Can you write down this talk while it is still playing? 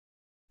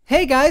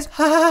Hey guys!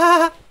 Ha ha ha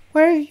ha!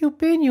 Where have you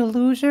been, you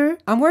loser?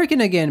 I'm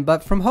working again,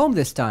 but from home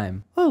this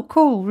time. Oh,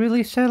 cool.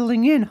 Really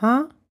settling in,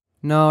 huh?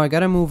 No, I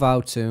gotta move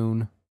out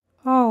soon.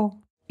 Oh,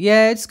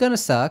 Yeah, it's gonna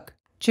suck.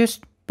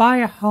 just buy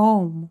a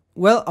home.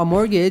 Well, a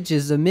mortgage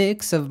is a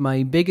mix of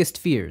my biggest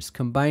fears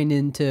combined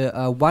into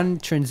one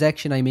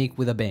transaction I make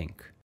with a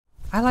bank.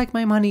 I like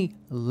my money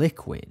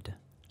liquid.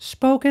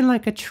 Spoken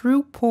like a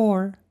true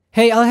poor.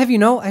 Hey, I'll have you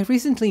know, I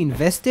recently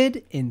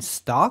invested in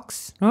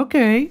stocks.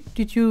 Okay.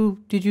 Did you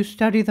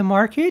study the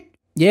market?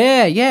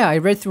 Yeah, I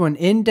read through an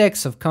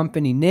index of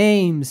company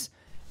names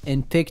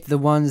and picked the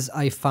ones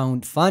I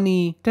found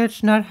funny.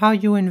 That's not how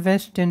you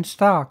invest in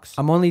stocks.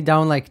 I'm only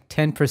down like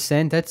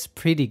 10%, that's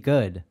pretty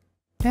good.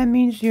 That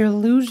means you're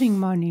losing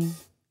money.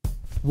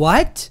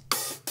 What?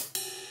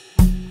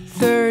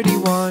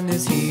 31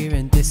 is here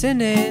and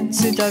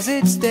dissonance, it does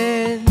its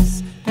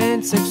dance.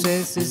 And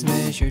success is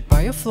measured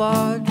by a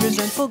flawed,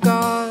 resentful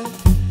God.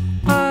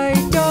 I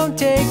don't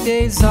take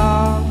days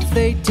off,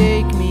 they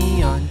take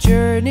me on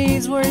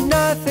journeys where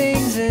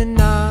nothing's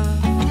enough.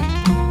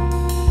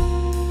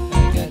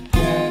 I got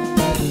grabbed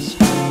by the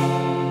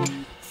straw.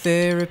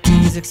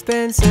 Therapy's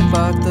expensive,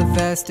 but the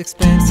vast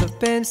expense of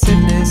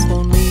pensiveness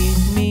won't lead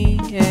me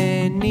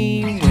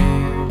anywhere.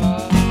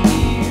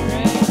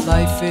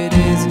 Life, it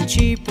isn't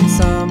cheap, and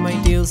some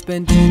ideals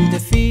bend in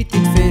defeat.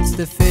 It fits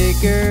the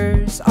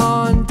figures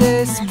on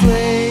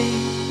display.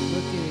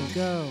 Look at it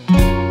go.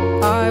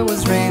 I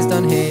was raised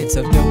on hits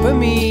of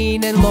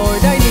dopamine, and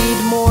Lord, I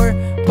need more,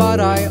 but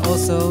I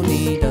also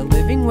need a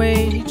living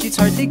wage. It's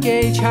hard to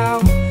gauge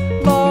how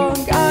long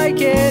I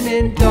can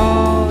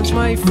indulge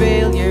my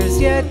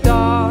failures, yet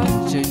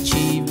dodge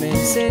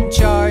achievements in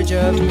charge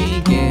of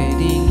me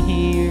getting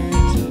here.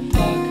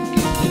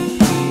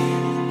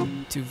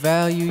 To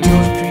value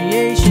your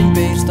creation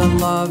based on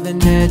love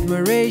and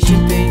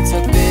admiration paints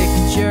a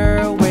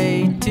picture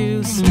way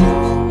too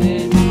small.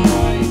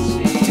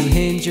 To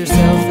hinge your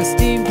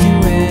self-esteem to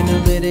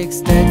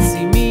analytics that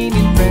see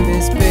meaning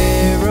premise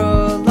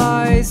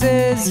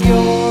paralyzes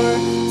your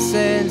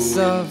sense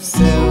of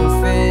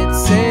self.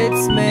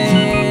 It's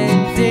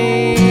mending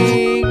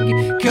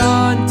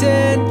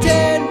content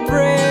and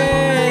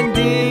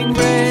branding,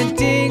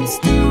 renting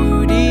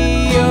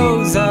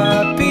studios,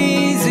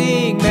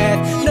 appeasing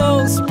math,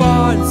 no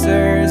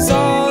sponsors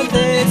on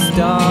this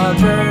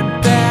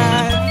stubborn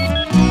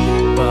path,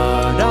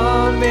 but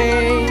I'm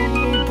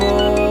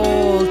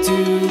able to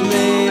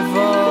live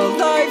a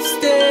life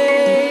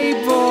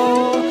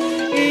stable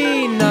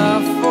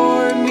enough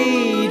for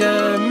me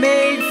to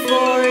make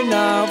for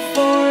now.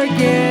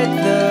 Forget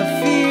the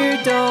fear,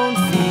 don't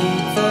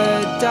feed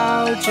the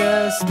doubt,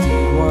 just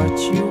do what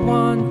you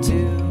want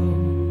to,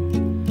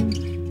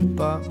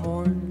 but more